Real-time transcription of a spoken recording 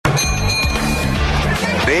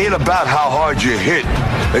ain't about how hard you hit.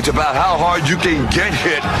 It's about how hard you can get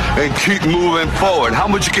hit and keep moving forward. How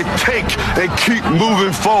much you can take and keep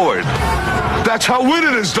moving forward. That's how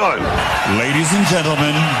winning is done. Ladies and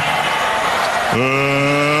gentlemen,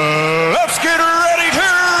 let's get ready to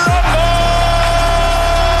rumble!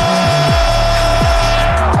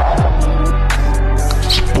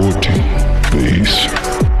 Sporting base.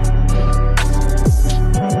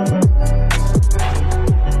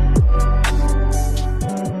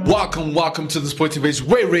 Welcome to the Sporting Base,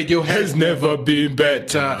 where radio has never been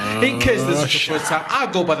better. In case this is your first time,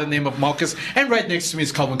 I go by the name of Marcus, and right next to me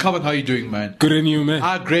is Calvin. Calvin, how are you doing, man? Good and you, man?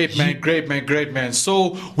 Great, man.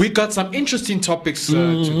 So we got some interesting topics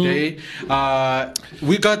today.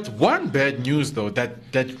 We got one bad news though that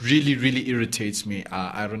really irritates me.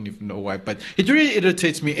 I don't even know why, but it really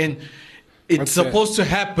irritates me, and it's supposed to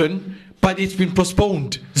happen, but it's been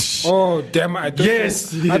postponed. Oh, damn. I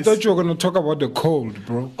thought you were going to talk about the cold,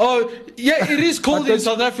 bro. Oh, yeah, it is cold in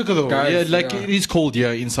South Africa, though. Guys, it is cold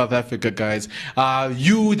here in South Africa, guys.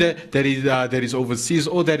 You that is overseas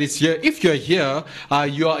or that is here, if you're here,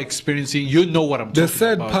 you are experiencing, you know what I'm talking about. The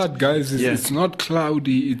sad part, guys, is it's not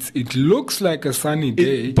cloudy. It looks like a sunny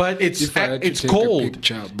day. But it's cold.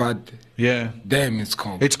 But yeah, damn, it's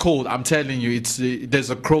cold. It's cold. I'm telling you,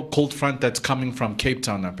 there's a cold front that's coming from Cape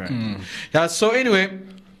Town, apparently. Yeah. So anyway.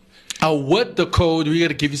 With the code, we're going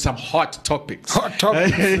to give you some hot topics.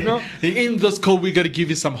 In this code, we're going to give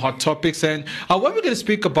you some hot topics. And what we're going to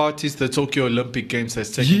speak about is the Tokyo Olympic Games that's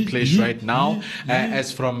taking place right now.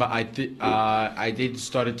 As from, I did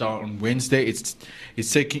start it on Wednesday. It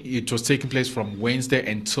was taking place from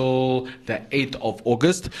Wednesday until the 8th of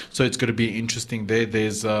August. So it's going to be interesting there.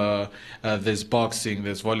 There's boxing,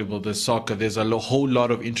 there's volleyball, there's soccer. There's a whole lot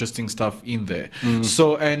of interesting stuff in there.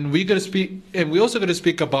 So, and we're going to speak, and we're also going to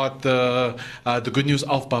speak about the good news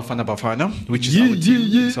of Bafana Bafana, which is our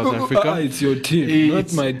team in South Africa. It's your team,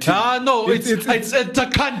 not my team. No, it's a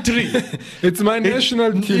country. It's my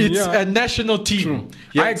national team. It's a national team.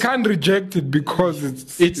 Yeah, I can't reject it because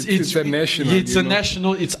it's a national. It's a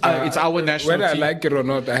national. It's our national. Whether team. I like it or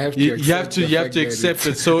not, I have to. You have to accept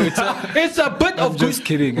it. So it's a bit of good. Just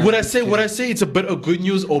kidding. Would I say it's a bit of good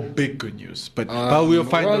news or big good news? But we'll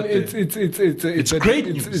find out. It's great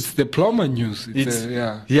news. It's diploma news. It's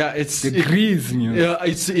the Greece news. Yeah,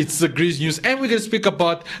 it's the Greece news, and we're going to speak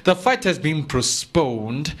about the fight has been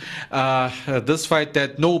postponed. This fight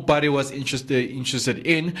that nobody was interested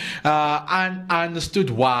in, and I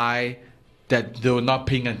understood why. That they were not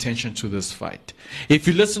paying attention to this fight. If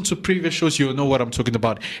you listen to previous shows, you'll know what I'm talking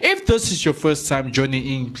about. If this is your first time joining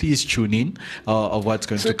in, please tune in of what's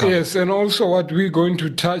going to come. Yes, and also what we're going to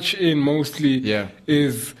touch in mostly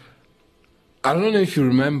is, I don't know if you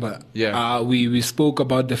remember, we spoke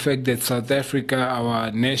about the fact that South Africa,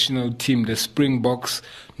 our national team, the Springboks,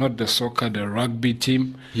 not the soccer, the rugby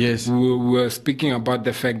team, yes, we were speaking about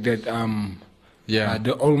the fact that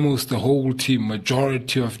almost the whole team,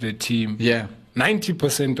 majority of the team,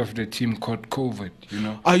 90% of the team caught COVID, you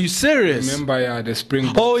know. Are you serious? Remember, the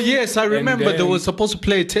Springboks. Oh, yes, I remember. They were supposed to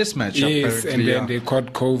play a test match. Yes, and then they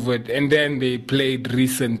caught COVID. And then they played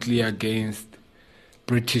recently against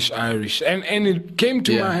British Irish. And it came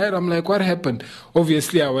to my head, I'm like, what happened?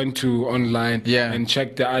 Obviously, I went to online and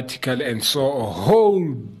checked the article and saw a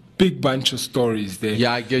whole big bunch of stories there.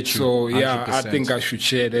 Yeah, I get you. So, 100%. I think I should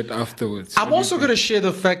share that afterwards. I'm also going to share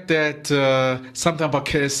the fact that something about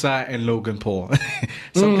KSI and Logan Paul.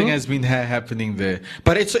 Something has been happening there.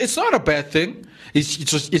 But it's not a bad thing. It's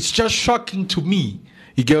just shocking to me.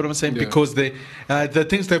 You get what I'm saying? Yeah. Because the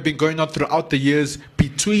things that have been going on throughout the years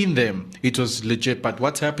between them, it was legit. But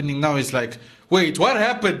what's happening now is like, wait, what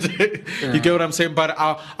happened? You get what I'm saying? But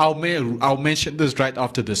I'll mention this right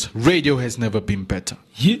after this. Radio has never been better.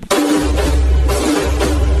 Yeah.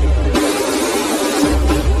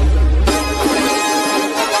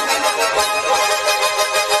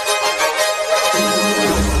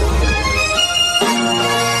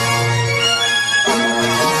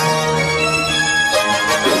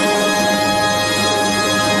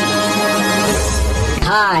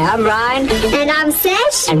 Hi, I'm Ryan. And I'm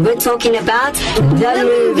Sesh. And we're talking about the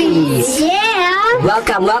movies. Yeah.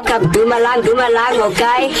 Welcome. Dumalang,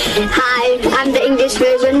 okay? Hi, I'm the English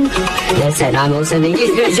version. Yes, and I'm also the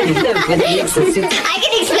English version. I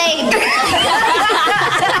can explain.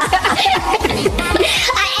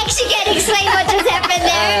 I actually can explain what just happened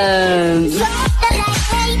there.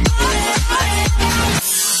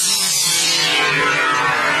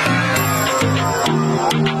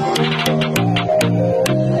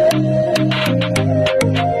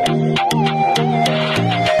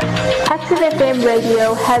 FM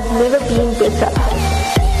radio has never been better.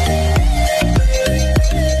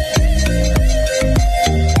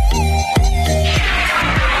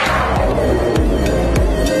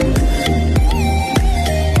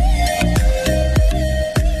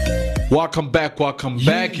 welcome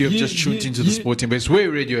back. You've just tuned into the Sporting Base,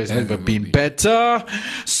 where radio has never been better.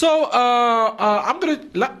 So I'm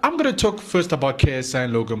gonna talk first about KSI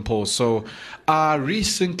and Logan Paul. So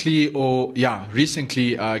recently,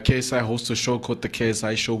 KSI hosts a show called the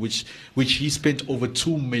KSI Show, which he spent over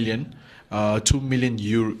 2 million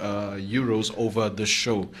euros over the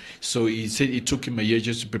show. So he said it took him a year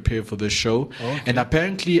just to prepare for the show. Okay. And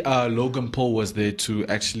apparently Logan Paul was there to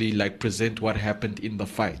actually present what happened in the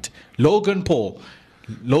fight. Logan Paul,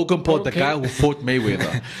 okay. The guy who fought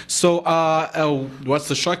Mayweather. So what's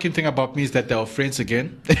the shocking thing about me is that they are friends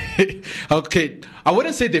again. Okay, I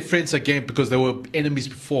wouldn't say they're friends again because they were enemies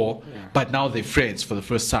before, but now they're friends for the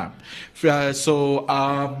first time. So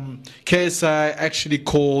KSI actually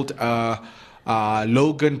called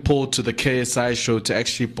Logan Paul to the KSI show to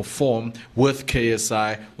actually perform with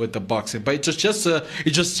KSI with the boxing. But it's just a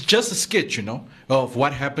sketch, of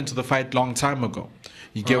what happened to the fight long time ago.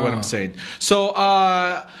 You get what I'm saying? So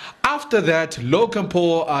after that, Logan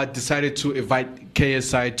Paul decided to invite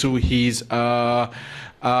KSI to his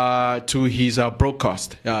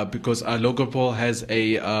broadcast because Logan Paul has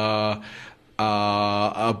a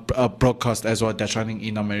broadcast as well that's running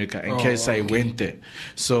in America, and KSI went there.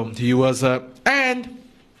 So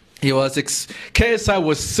KSI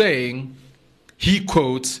was saying, he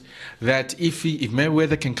quotes, that if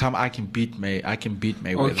Mayweather can come, I can beat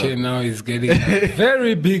Mayweather. Okay, now he's getting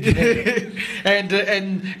very big head.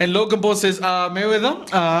 and Logan Paul says,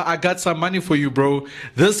 Mayweather, I got some money for you, bro.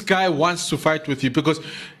 This guy wants to fight with you because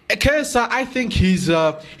KSI, I think he's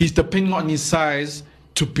depending on his size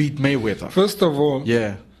to beat Mayweather. First of all,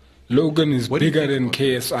 Logan is bigger than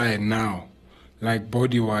KSI now,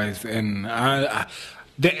 body wise, and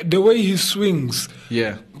the way he swings.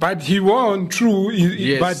 Yeah. But he won, true.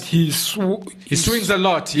 But he swings a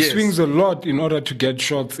lot. Yes. He swings a lot in order to get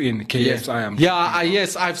shots in. KSI.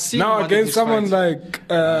 Yes, I've seen. Now against someone fights.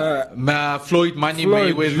 Floyd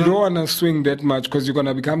Mayweather, you don't want to swing that much because you're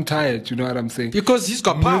gonna become tired. You know what I'm saying? Because he's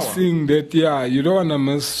got power. Missing that, you don't want to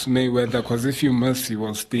miss Mayweather because if you miss, he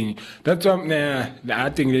will sting. That's why. I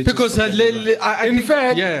think they because in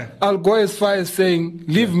fact, I'll go as far as saying,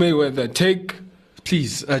 leave Mayweather.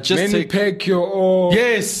 Please, just Manny Pacquiao or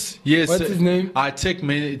yes. What's his name? I take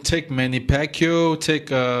Manny Pacquiao.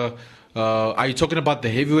 Are you talking about the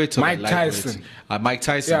heavyweight? Mike Tyson. Mike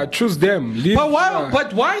Tyson. Yeah, choose them.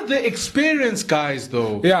 But why the experienced guys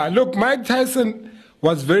though? Yeah, look, Mike Tyson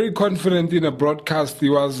was very confident in a broadcast. He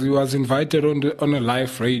was invited on a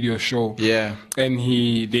live radio show. Yeah, and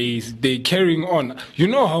they carrying on. You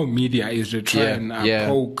know how media is. They try and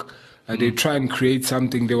poke. They try and create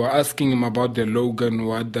something. They were asking him about the Logan.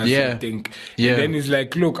 What does he think? Yeah. And then he's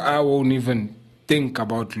like, look, I won't even think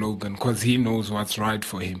about Logan because he knows what's right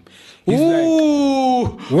for him. He's like,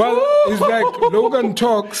 Logan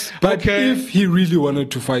talks, but if he really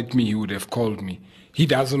wanted to fight me, he would have called me. He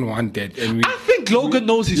doesn't want that. And I think Logan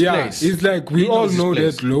knows his place. It's like we all know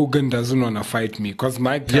that Logan doesn't want to fight me because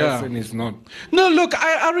Mike Tyson is not. No, look,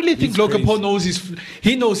 I really think Logan Paul knows his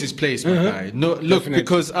place, my guy. No, look, definitely.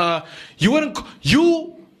 Because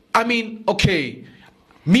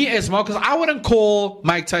me as Marcus, I wouldn't call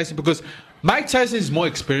Mike Tyson because Mike Tyson is more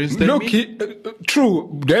experienced than me.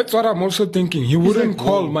 True. That's what I'm also thinking. He wouldn't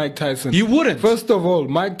call Mike Tyson. He wouldn't. First of all,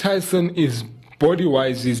 Mike Tyson is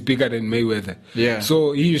body-wise, he's bigger than Mayweather. Yeah.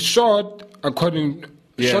 So he's shorter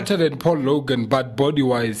than Paul Logan, but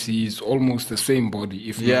body-wise, he's almost the same body,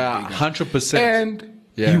 if not bigger. 100%. And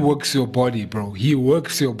he works your body, bro. He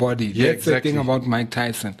works your body. Yeah, that's the thing about Mike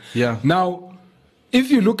Tyson. Yeah. Now, if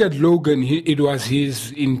you look at Logan, he was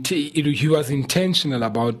intentional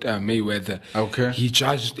about Mayweather. Okay. He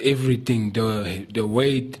judged everything: the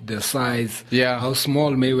weight, the size, how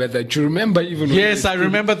small Mayweather. Do you remember even? Yes, I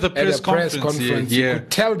remember the press conference. You could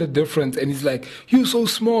tell the difference, and he's like, "You're so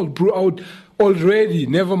small, bro." Already,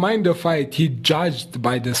 never mind the fight. He judged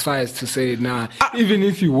by the size to say, "Nah, even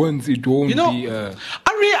if he wins, it won't be." I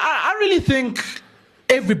really think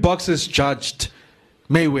every boxer is judged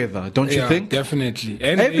Mayweather, don't you think? Definitely.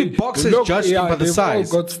 And every boxer is judged by the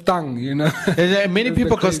size. All got stung, Many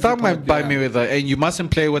people got stung by Mayweather, and you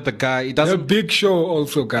mustn't play with the guy. It doesn't. The Big Show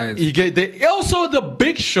also, guys. Also the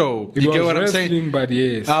Big Show. You get what I'm saying? But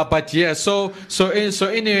yes. So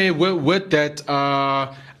anyway, with that,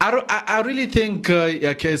 I really think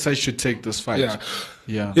KSI should take this fight.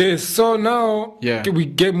 Yeah. Yes. So now we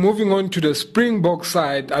get moving on to the Springbok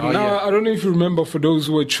side, and I don't know if you remember, for those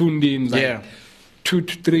who were tuned in. 2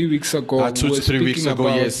 to 3 weeks ago. 2 to 3 weeks ago,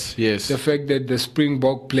 yes. The fact that the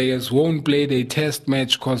Springbok players won't play their test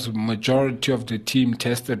match because majority of the team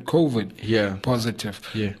tested COVID positive.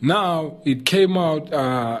 Yeah. Now it came out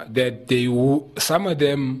that some of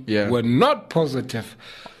them were not positive.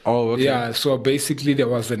 Oh, okay. Yeah, so basically there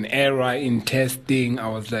was an error in testing. I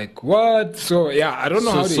was like, what? So, I don't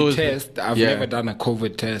know how they test. I've never done a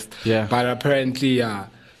COVID test. Yeah. But apparently,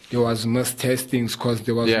 there was mistestings because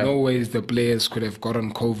there was no ways the players could have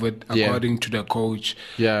gotten COVID according to the coach.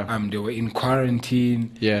 Yeah. They were in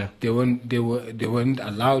quarantine. Yeah. They weren't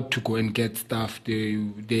allowed to go and get stuff.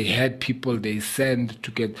 They had people they sent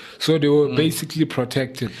to get, so they were basically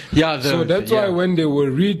protected. Yeah. So that's why when they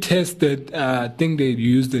were retested, I think they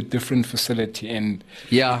used a different facility and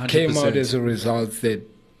it came out as a result that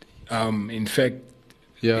in fact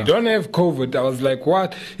you don't have COVID. I was like,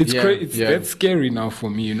 what? It's crazy. That's scary now for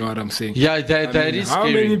me. You know what I'm saying? Yeah, that is how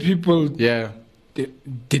scary. How many people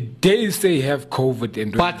did they say have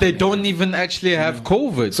COVID? But they don't even actually have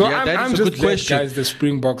COVID. So that I'm is a just good question. Guys, the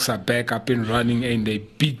Springboks are back up and running and they're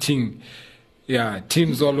beating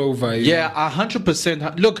teams all over.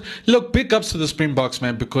 100%. Look, big ups to the Springboks,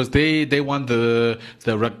 man, because they won the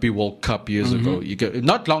Rugby World Cup years ago.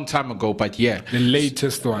 Not long time ago, but the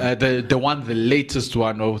latest one. The one, the latest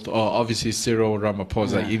one, with obviously Cyril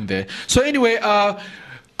Ramaphosa in there. So anyway,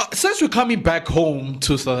 since we're coming back home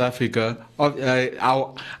to South Africa,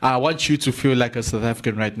 I want you to feel like a South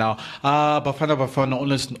African right now.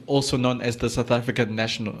 Bafana, also known as the South African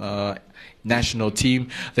national team,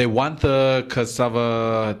 they won the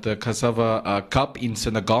Cassava Cup in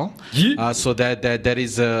Senegal. So that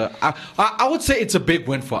is I would say it's a big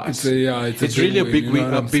win for us. It's really a big win,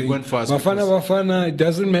 win for us. Bafana, it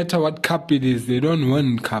doesn't matter what cup it is; they don't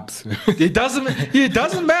win cups. It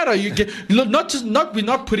doesn't matter. You get we're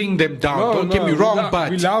not putting them down. Don't get me wrong, but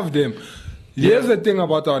we love them. Here's the thing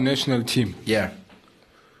about our national team.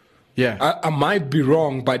 I might be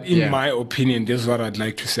wrong, but in my opinion, this is what I'd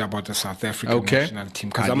like to say about the South African national team.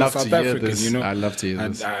 Because I'm a South African, you know. I love to hear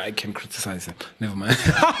this. I can criticize them. Never mind.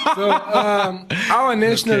 So our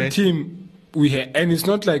national team, and it's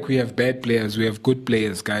not like we have bad players. We have good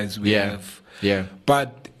players, guys. We have.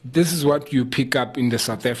 But this is what you pick up in the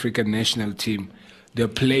South African national team. The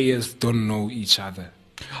players don't know each other.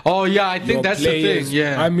 Oh yeah, I think that's the thing.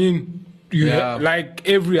 Yeah, I mean, like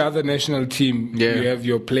every other national team, you have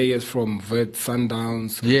your players from Vert,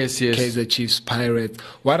 Sundowns, Kaizer Chiefs, Pirates.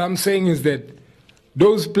 What I'm saying is that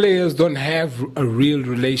those players don't have a real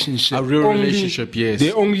relationship. Yes.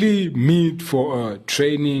 They only meet for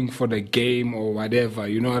training, for the game or whatever.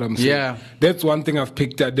 You know what I'm saying? Yeah. That's one thing I've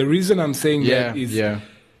picked up. The reason I'm saying that is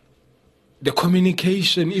the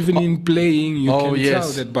communication, even in playing, you can tell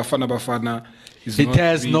that Bafana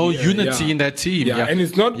has no unity in that team. And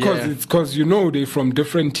it's not because it's because they're from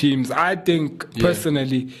different teams. I think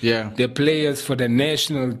personally, the players for the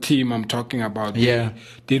national team I'm talking about,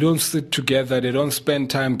 they don't sit together, they don't spend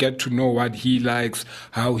time, get to know what he likes,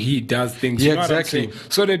 how he does things. You know what I'm saying?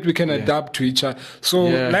 So that we can adapt to each other. So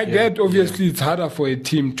that, obviously, it's harder for a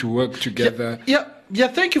team to work together. Yeah,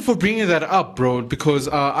 thank you for bringing that up, bro. Because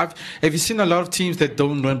have you seen a lot of teams that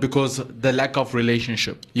don't win because the lack of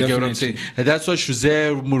relationship? You get what I'm saying? And that's what Jose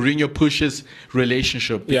Mourinho pushes,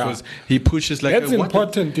 relationship, because he pushes like that's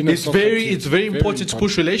important. It's very important to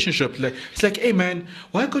push relationship. Like it's like, hey man,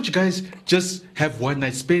 why can't you guys just have one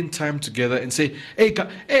night, spend time together, and say, hey,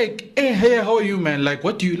 how are you, man? Like,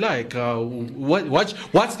 what do you like?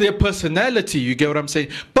 What's their personality? You get what I'm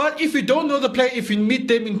saying? But if you don't know the player, if you meet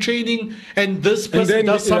them in training and this person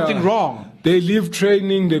does something wrong, they leave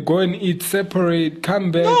training, they go and eat separate,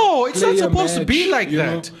 come back. No, it's not supposed to be like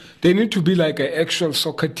that. They need to be like an actual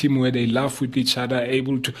soccer team where they laugh with each other,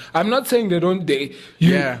 able to. I'm not saying they don't.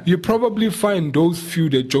 You probably find those few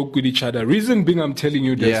that joke with each other. Reason being, I'm telling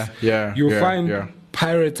you this. You find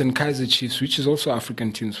Pirates and Kaizer Chiefs, which is also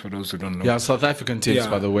African teams for those who don't know. Yeah, South African teams,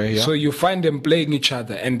 by the way. Yeah. So you find them playing each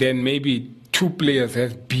other, and then maybe two players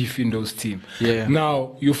have beef in those teams.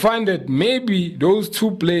 Now, you find that maybe those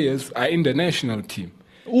two players are in the national team.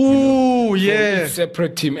 Ooh,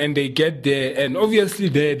 separate team, and they get there, and obviously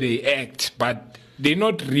there they act, but they're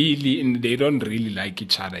not really they don't really like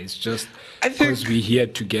each other. It's just because we're here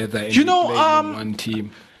together and we play in one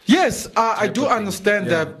team. Yes, I do understand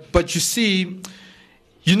that, but you see,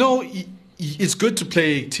 it's good to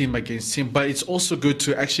play team against team, but it's also good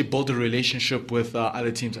to actually build a relationship with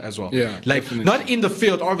other teams as well. Like, definitely. Not in the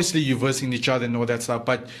field, obviously you're versing each other and all that stuff,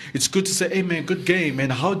 but it's good to say, hey man, good game,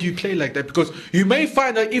 and how do you play like that? Because you may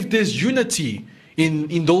find that if there's unity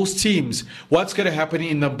in those teams, what's going to happen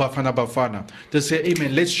in the Bafana? They say, hey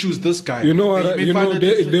man, let's choose this guy. You know what?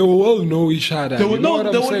 They will all know each other. They will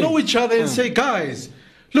know each other and say, guys,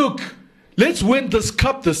 look, let's win this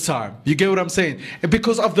cup this time. You get what I'm saying? And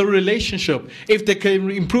because of the relationship, if they can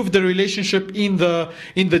improve the relationship in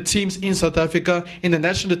the teams in South Africa, in the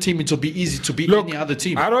national team, it will be easy to beat any other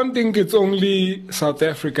team. I don't think it's only South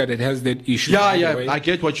Africa that has that issue. Yeah, I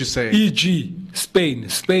get what you're saying. E.g., Spain.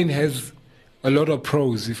 Spain has a lot of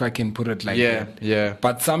pros, if I can put it like that. Yeah.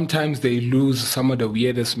 But sometimes they lose some of the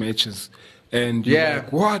weirdest matches. And you're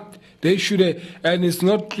like, what? They should have. And it's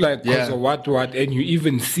not like because of what. And you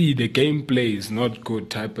even see the gameplay is not good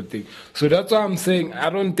type of thing. So that's why I'm saying I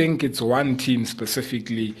don't think it's one team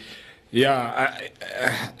specifically. Yeah,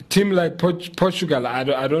 team like Portugal, I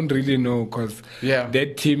don't really know because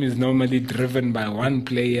that team is normally driven by one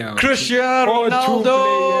player. Cristiano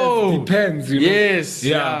Ronaldo! 2 players. Depends, you know. Yes.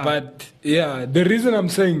 Yeah, but the reason I'm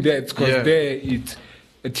saying that is because it's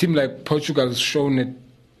a team like Portugal has shown it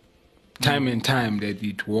time and time that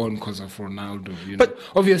it won because of Ronaldo. You know? But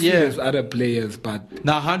obviously there's other players, but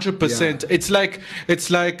now 100%. It's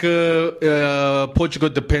like Portugal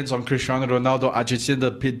depends on Cristiano Ronaldo.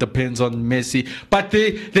 Argentina depends on Messi. But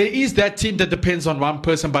there is that team that depends on one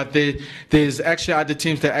person. But there's actually other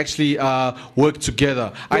teams that actually work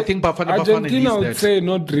together. Well, I think Argentina would say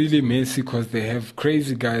not really Messi because they have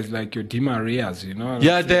crazy guys like your Di Marias. You know.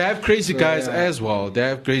 Yeah, they have crazy guys as well. They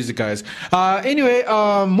have crazy guys. Anyway,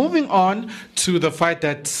 moving on to the fight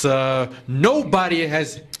that nobody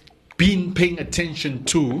has been paying attention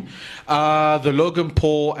to, the Logan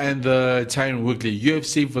Paul and the Tyron Woodley,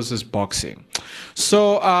 UFC versus boxing.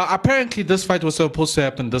 So apparently this fight was supposed to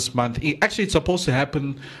happen this month. It's supposed to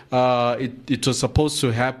happen, it was supposed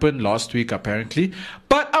to happen last week apparently.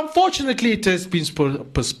 But unfortunately it has been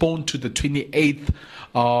postponed to the 28th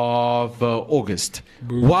of August.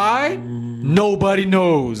 Why? Nobody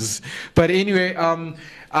knows. But anyway,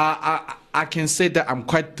 I can say that I'm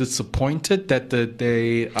quite disappointed that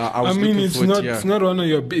it's not one of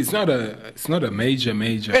your. It's not a major.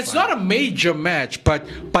 It's not a major match, but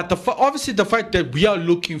obviously the fight that we are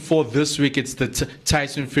looking for this week, it's the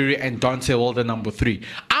Tyson Fury and Deontay Wilder #3.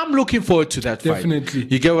 I'm looking forward to that fight. Definitely.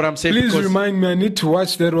 You get what I'm saying? Please remind me. I need to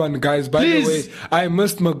watch that one, guys. By the way, I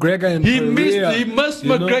missed McGregor and Pereira. He missed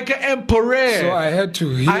McGregor and Pereira. So I had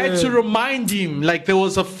to remind him. Like there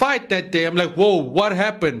was a fight that day. I'm like, whoa, what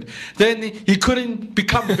happened? Then he couldn't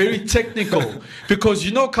become very technical because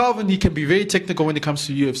you know Calvin, he can be very technical when it comes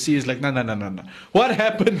to UFC. He's like, no. What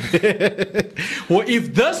happened there? Well,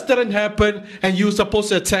 if this didn't happen and you're supposed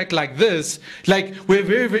to attack like this, like we're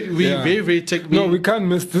very technical. No, we can't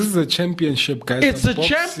miss. This is a championship, guys. It's a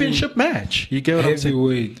championship match. You get what I'm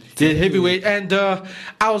saying? Heavyweight. And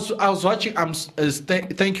I was watching.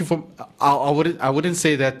 Thank you for. I wouldn't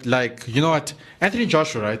say that. Like, you know what, Anthony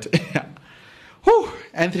Joshua, right? Whew,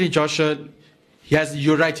 Anthony Joshua.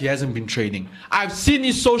 You're right. He hasn't been training. I've seen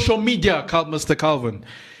his social media, Mr. Calvin.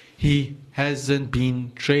 He hasn't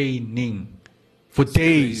been training for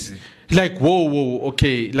days. Crazy. Like whoa,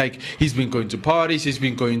 okay. Like he's been going to parties. He's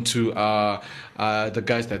been going to the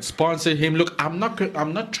guys that sponsored him. Look, I'm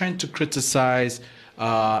not trying to criticize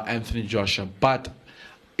Anthony Joshua, but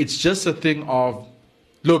it's just a thing of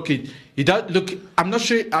look. He does look. I'm not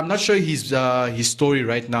sure his story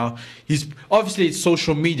right now. He's obviously it's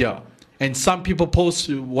social media. And some people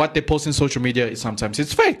post what they post in social media. Sometimes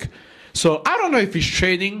it's fake. So I don't know if he's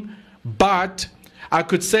training, but I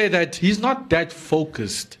could say that he's not that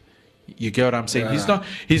focused. You get what I'm saying?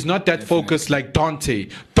 He's not that focused like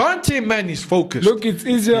Deontay. Deontay, man, is focused. Look, it's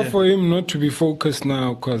easier for him not to be focused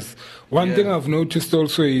now because one thing I've noticed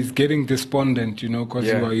also is getting despondent. You know,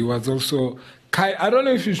 because he was also. I don't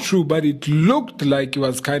know if it's true, but it looked like he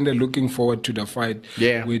was kind of looking forward to the fight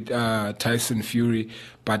with Tyson Fury.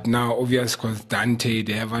 But now, obviously, because Dante,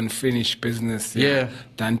 they haven't finished business.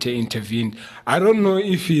 Dante intervened. I don't know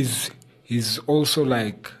if he's also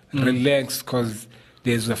like relaxed because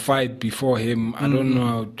there's a fight before him. I don't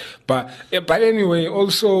know. But anyway,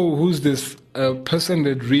 also, who's this person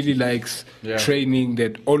that really likes training,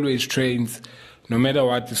 that always trains? No matter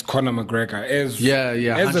what, is Conor McGregor.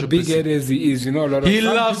 As a big head as he is, you know, he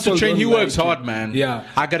loves to train. He works hard, man. Yeah,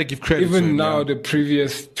 I gotta give credit. Even to him, now, the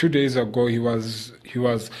previous 2 days ago, he was,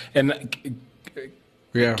 and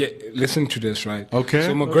listen to this, right? Okay.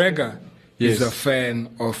 So McGregor is a fan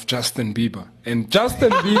of Justin Bieber, and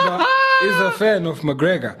Justin Bieber is a fan of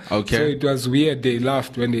McGregor. Okay. So it was weird. They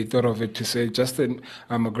laughed when they thought of it to say Justin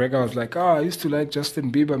McGregor was like, I used to like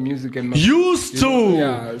Justin Bieber music and used to.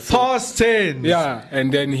 Yeah, so, past tense. Yeah,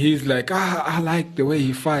 and then he's like, I like the way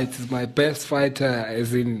he fights. He's my best fighter,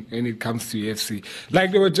 as in when it comes to UFC.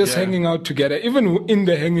 Like they were just hanging out together. Even in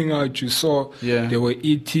the hanging out, you saw they were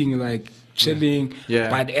eating, like chilling. Yeah.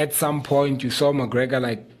 But at some point, you saw McGregor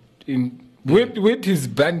like with his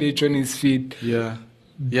bandage on his feet. Yeah.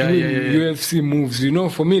 UFC moves. You know,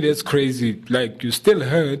 for me that's crazy. Like you still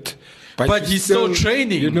hurt, but he's still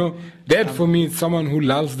training. You know, that for me is someone who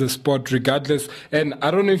loves the sport regardless. And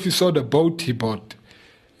I don't know if you saw the boat he bought.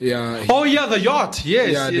 Yeah. Oh yeah, the yacht.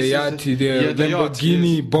 Yes. Yeah, the yacht, the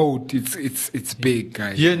Lamborghini boat. It's big,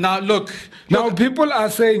 guys. Yeah. Now look. People are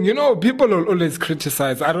saying, people will always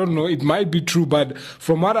criticize. I don't know. It might be true, but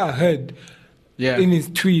from what I heard. Yeah. In his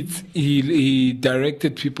tweets, he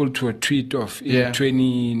directed people to a tweet of in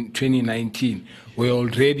 2019 where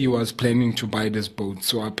already was planning to buy this boat.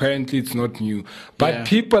 So apparently it's not new. But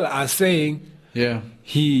people are saying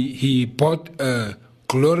he bought a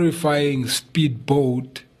glorifying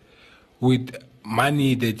speedboat with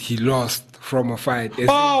money that he lost from a fight.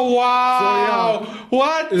 Oh, wow. So,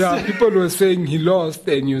 what? Yeah, people were saying he lost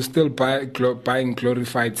and you still buying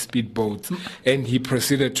glorified speedboats. And he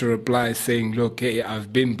proceeded to reply saying, look, hey,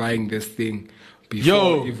 I've been buying this thing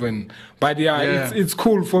before even. But it's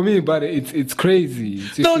cool for me, but it's crazy.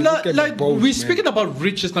 We're speaking about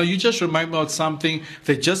riches now. You just remind me of something.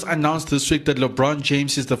 They just announced this week that LeBron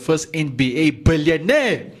James is the first NBA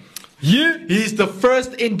billionaire. Yeah, he's the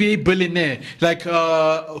first NBA billionaire. Like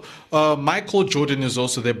Michael Jordan is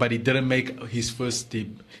also there, but he didn't make his first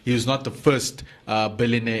team. He was not the first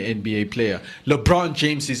billionaire NBA player. LeBron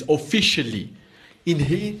James is officially in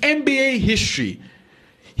NBA history.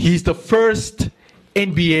 He's the first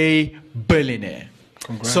NBA billionaire.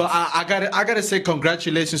 Congrats. So I gotta say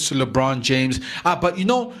congratulations to LeBron James. But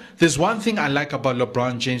there's one thing I like about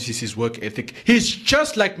LeBron James is his work ethic. He's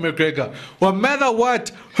just like McGregor. No matter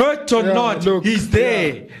what, hurt or not, he's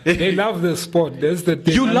there. Yeah. They love the sport. That's the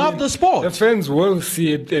thing. You love the sport. The fans will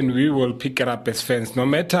see it, and we will pick it up as fans, no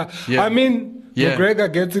matter. Yeah. I mean. Yeah.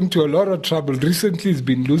 McGregor gets into a lot of trouble. Recently, he's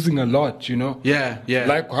been losing a lot, Yeah.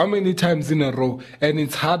 Like how many times in a row? And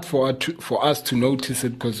it's hard for us to notice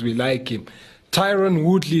it because we like him. Tyron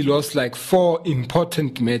Woodley lost like 4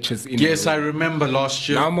 important matches in a row. Yes, I remember last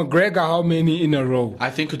year. Now McGregor, how many in a row? I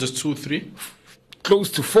think it was 2 or 3. Close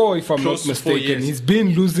to 4, if I'm not mistaken. 4, yes. He's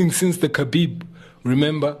been losing since the Khabib.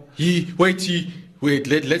 Remember? Let's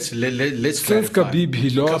since Khabib, he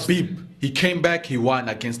lost. Khabib, he came back, he won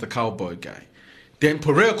against the Cowboy guy. Then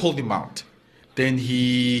Pereira called him out. Then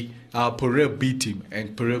Pereira beat him,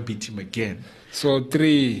 and Pereira beat him again. So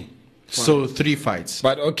 3. So 3 fights.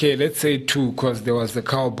 But okay, let's say 2 because there was the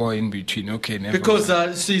Cowboy in between. Okay, never because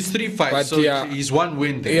it's 3 fights, but so he's 1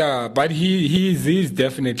 win there. Yeah, but he's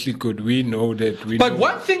definitely good. We know that. But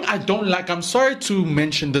one thing I don't like, I'm sorry to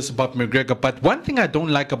mention this about McGregor, but one thing I don't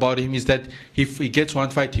like about him is that if he gets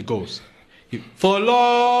 1 fight, he goes. For a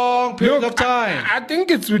long period of time. I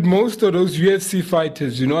think it's with most of those UFC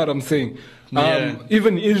fighters, you know what I'm saying?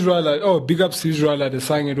 Even Israel, big ups to Israel, the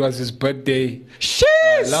saying it was his birthday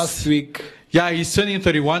last week. Yeah, he's turning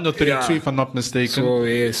 31 or 32 if I'm not mistaken. So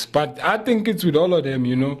yes, but I think it's with all of them,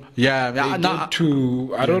 Yeah,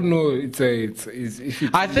 I don't know.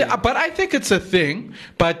 I think it's a thing.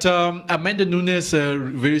 But Amanda Nunes,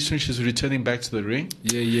 very soon she's returning back to the ring.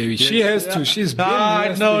 Yeah. She has to. She's been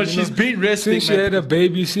wrestling. No, she's been wrestling. Since she had a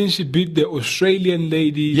baby, since she beat the Australian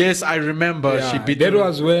lady. Yes, I remember. She beat. That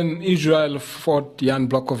was when Israel fought Jan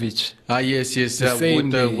Blachowicz. Yes.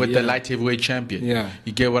 With the light heavyweight champion. Yeah,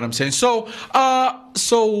 you get what I'm saying. So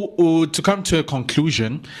to come to a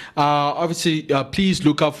conclusion, obviously, please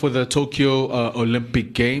look out for the Tokyo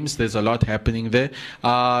Olympic Games. There's a lot happening there.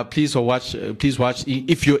 Please watch.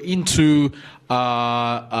 If you're into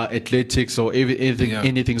athletics or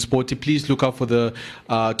anything sporty, please look out for the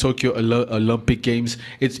Tokyo Olympic Games.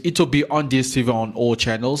 It'll be on DSTV on all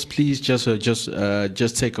channels. Please just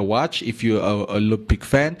take a watch if you're an Olympic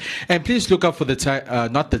fan, and please look out for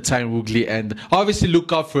not the Tyron Woodley, and obviously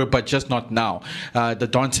look out for it, but just not now. The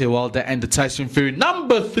Deontay Wilder and the Tyson Fury.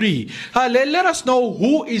 Number 3. Let us know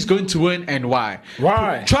who is going to win and why.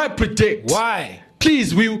 Why? Try predict. Why?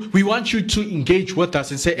 Please, we want you to engage with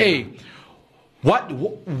us and say, hey, What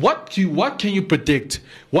can you predict?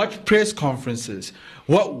 Watch press conferences.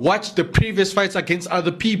 Watch the previous fights against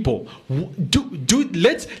other people.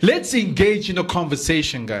 Let's engage in a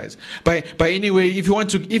conversation, guys. But anyway, if you want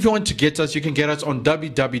to get us, you can get us on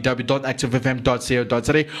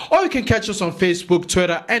www.activefm.co.za, or you can catch us on Facebook,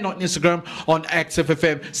 Twitter, and on Instagram on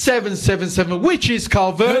ActiveFM777, which is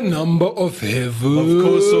Calvin. The number of heaven. Of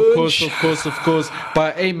course.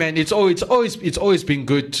 But hey, man, it's always been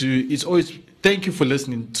good to Thank you for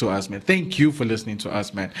listening to us, man. Thank you for listening to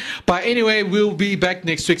us, man. But anyway, we'll be back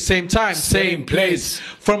next week, same time, same place.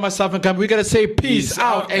 From myself and Cam, we gotta say peace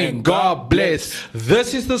out and God bless.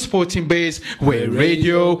 This is the Sporting Base, where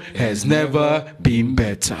radio has never been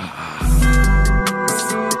better.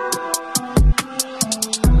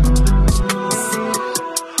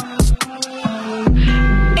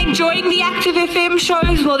 Enjoying the Active FM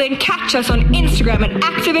shows? Well, then catch us on Instagram at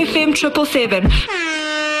ActiveFM777.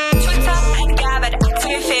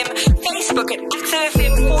 FM, Facebook at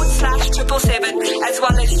ActiveFM/777, as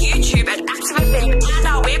well as YouTube at ActiveFM and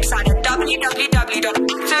our website at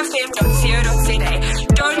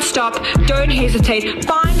www.activefm.co.za. Don't stop, don't hesitate.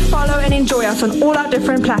 Find, follow, and enjoy us on all our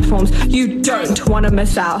different platforms. You don't want to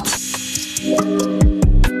miss out.